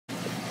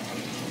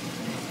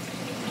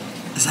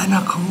Is that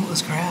not cool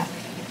as crap?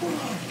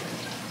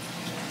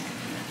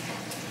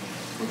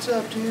 What's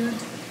up, dude?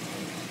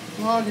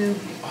 Noggin.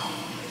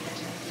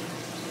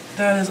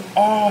 That is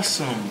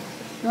awesome.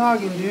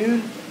 Noggin,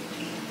 dude.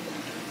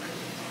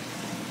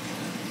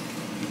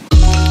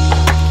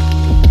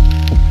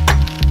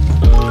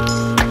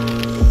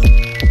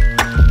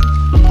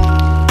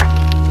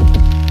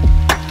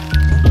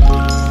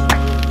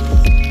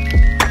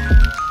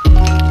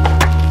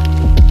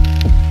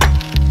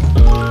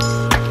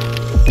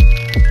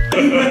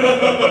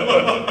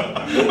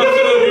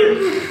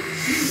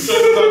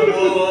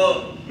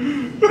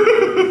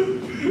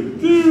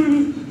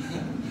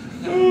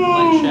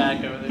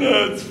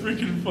 That's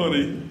freaking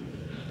funny.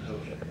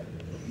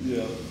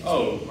 Yeah.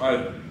 Oh,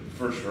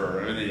 for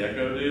sure. I mean, the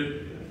Echo,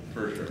 dude.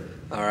 For sure.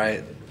 All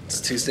right. It's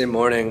Tuesday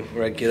morning.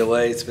 We're at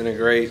Getaway. It's been a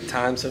great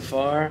time so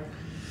far.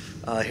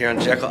 Here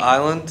on Jekyll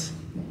Island.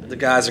 The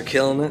guys are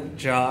killing it.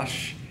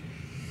 Josh,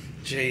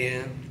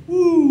 JN,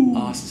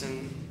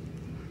 Austin,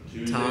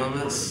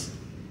 Thomas.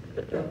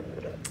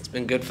 It's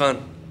been good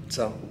fun.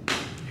 So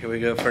here we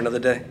go for another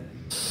day.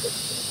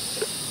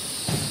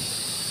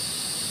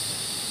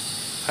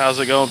 How's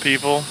it going,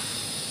 people?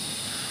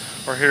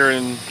 We're here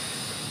in,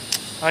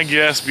 I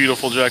guess,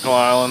 beautiful Jekyll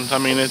Island. I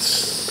mean,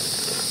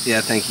 it's... Yeah,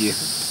 thank you.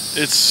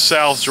 It's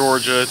South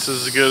Georgia. It's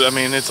as good, I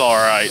mean, it's all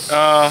right.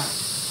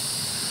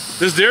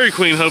 This Dairy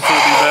Queen hopefully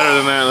will be better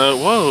than that, though.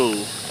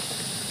 Whoa.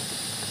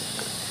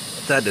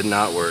 That did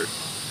not work.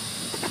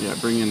 Yeah,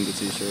 bring in the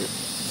t-shirt.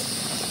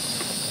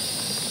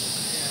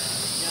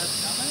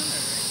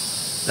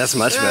 That's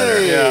much better.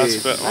 Yeah, it's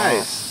been,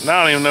 nice. Now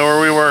I don't even know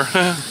where we were.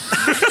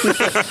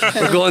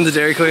 We're going to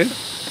Dairy Queen.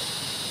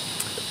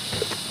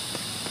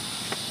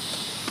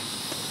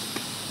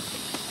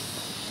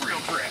 Real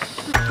crap.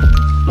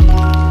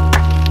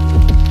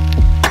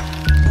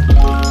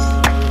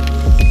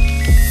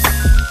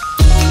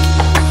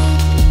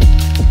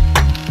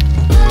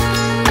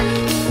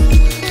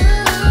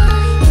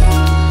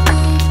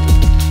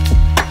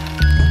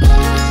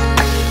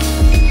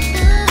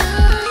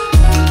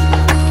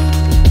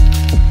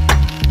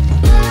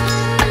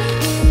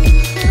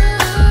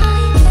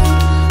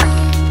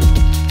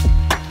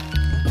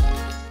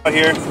 Out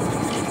here,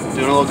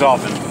 doing a little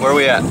golfing. Where are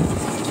we at?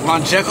 We're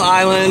on Jekyll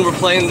Island. We're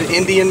playing the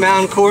Indian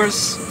Mountain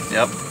course.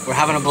 Yep. We're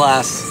having a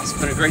blast. It's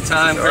been a great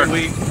time, great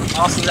week.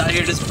 Austin's out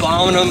here just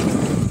bombing them.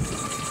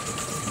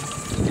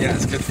 Yeah,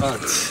 it's good fun.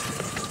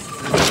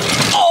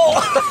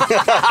 Oh!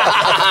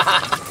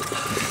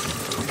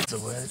 It's a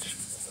wedge.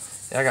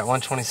 Yeah, I got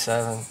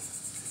 127. I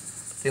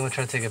think I'm gonna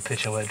try to take a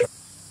pitching wedge.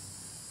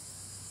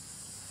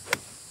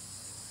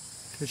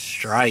 Good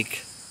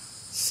strike.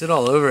 Sit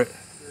all over it.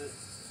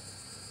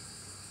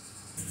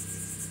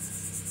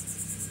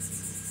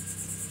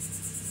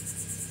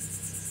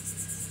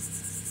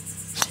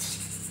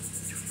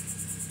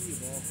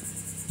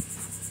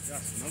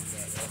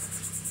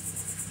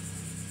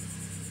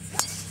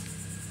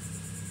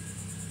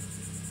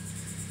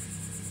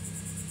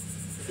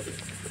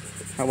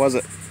 How was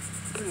it?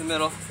 In the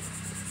middle.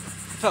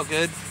 Felt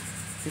good.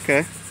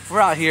 Okay.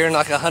 We're out here in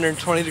like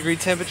 120-degree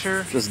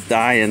temperature. Just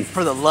dying.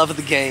 For the love of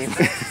the game.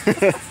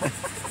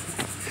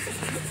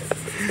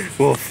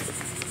 Wolf.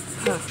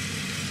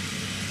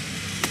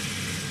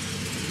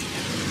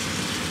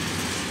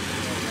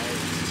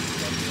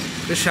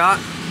 Good shot.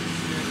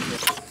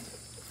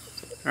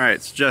 All right,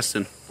 it's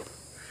Justin.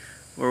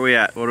 Where are we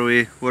at? What are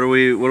we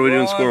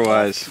doing score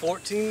wise?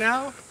 14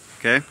 now.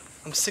 Okay.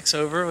 I'm 6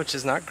 over, which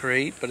is not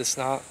great, but it's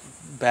not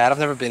bad. I've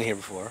never been here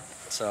before,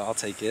 so I'll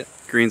take it.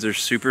 Greens are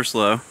super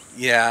slow.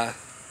 Yeah,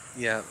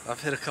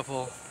 I've hit a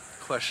couple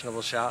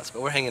questionable shots,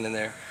 but we're hanging in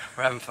there.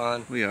 We're having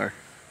fun. We are.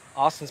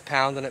 Austin's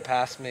pounding it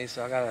past me,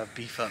 so I gotta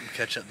beef up and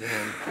catch up to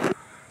him.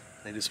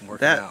 They do some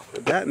working out.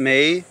 That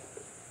may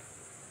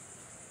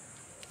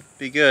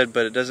be good,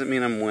 but it doesn't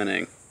mean I'm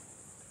winning.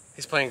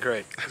 He's playing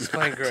great. He's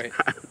playing great.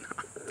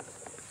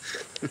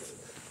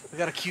 We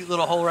got a cute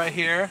little hole right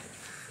here.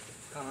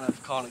 I don't know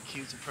if calling it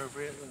cute is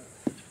appropriate, but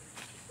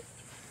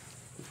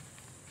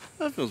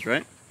That feels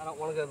right. I don't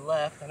want to go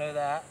left, I know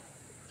that.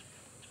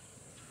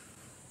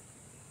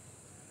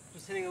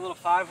 Just hitting a little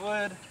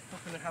 5-wood,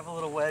 hoping to have a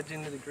little wedge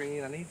into the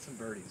green. I need some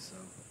birdies,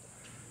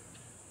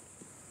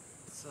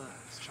 so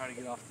let's try to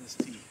get off this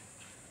tee.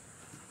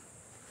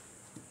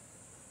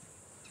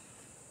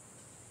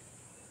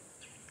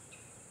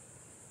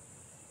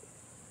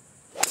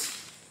 It's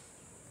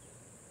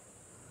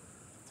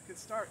a good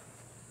start.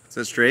 Is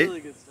that straight?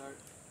 Really good start.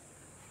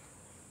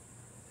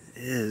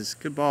 It is.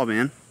 Good ball,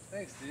 man.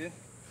 Thanks, dude.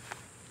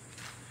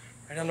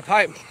 Right down the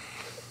pipe.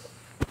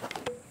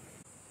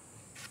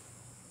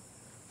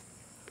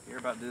 You're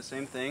about to do the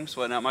same thing,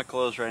 sweating out my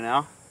clothes right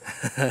now.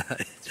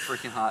 It's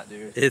freaking hot,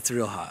 dude. It's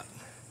real hot.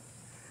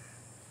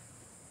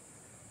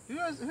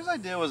 Whose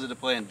idea was it to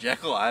play in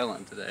Jekyll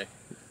Island today?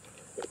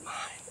 Mine.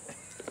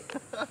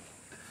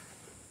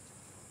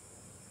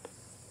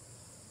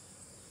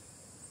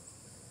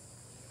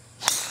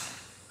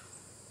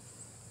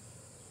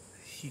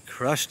 He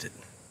crushed it.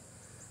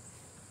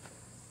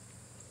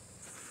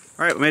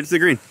 All right, we made it to the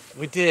green.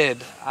 We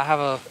did. I have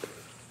a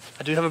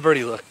I do have a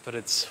birdie look, but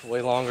it's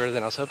way longer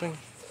than I was hoping.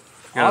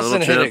 Got a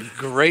Austin little hit a chip.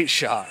 great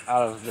shot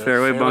out of the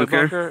Fairway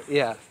bunker.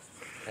 Yeah,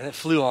 and it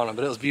flew on him,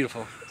 but it was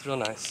beautiful. It's real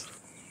nice.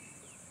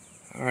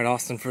 All right,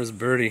 Austin for his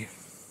birdie.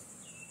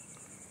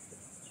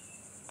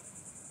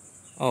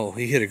 Oh,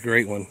 he hit a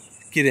great one.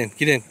 Get in,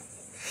 get in.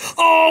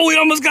 Oh, we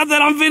almost got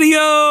that on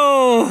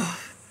video.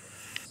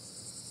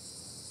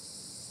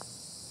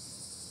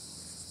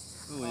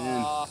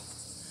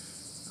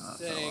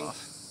 Dang.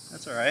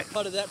 That's all right.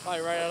 Putted that probably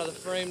right out of the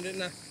frame,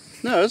 didn't I?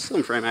 No, it's still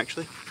in frame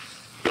actually.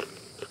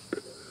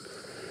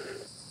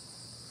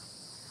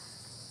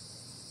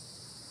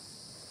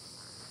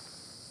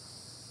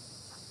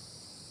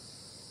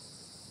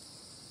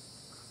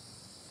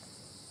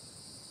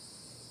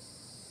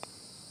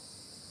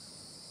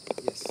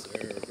 Yes, sir.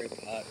 Great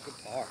putt. Good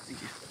par.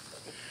 Thank you.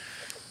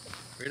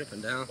 Straight up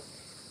and down.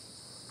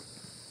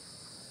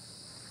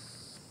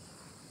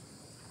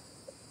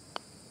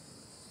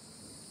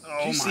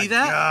 Oh Did you my see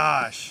that?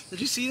 gosh.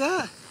 Did you see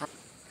that?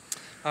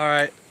 All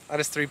right, I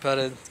just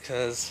 3-putted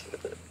because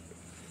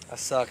I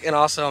suck. And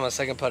also on my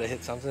second putt, I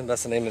hit something.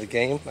 That's the name of the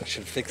game. I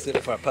should have fixed it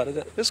before I putted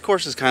it. This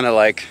course is kind of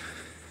like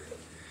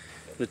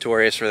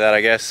notorious for that,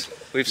 I guess.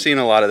 We've seen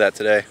a lot of that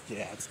today.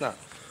 Yeah, it's not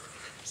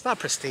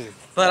pristine.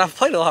 But I've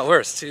played a lot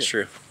worse too. It's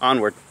true.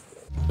 Onward.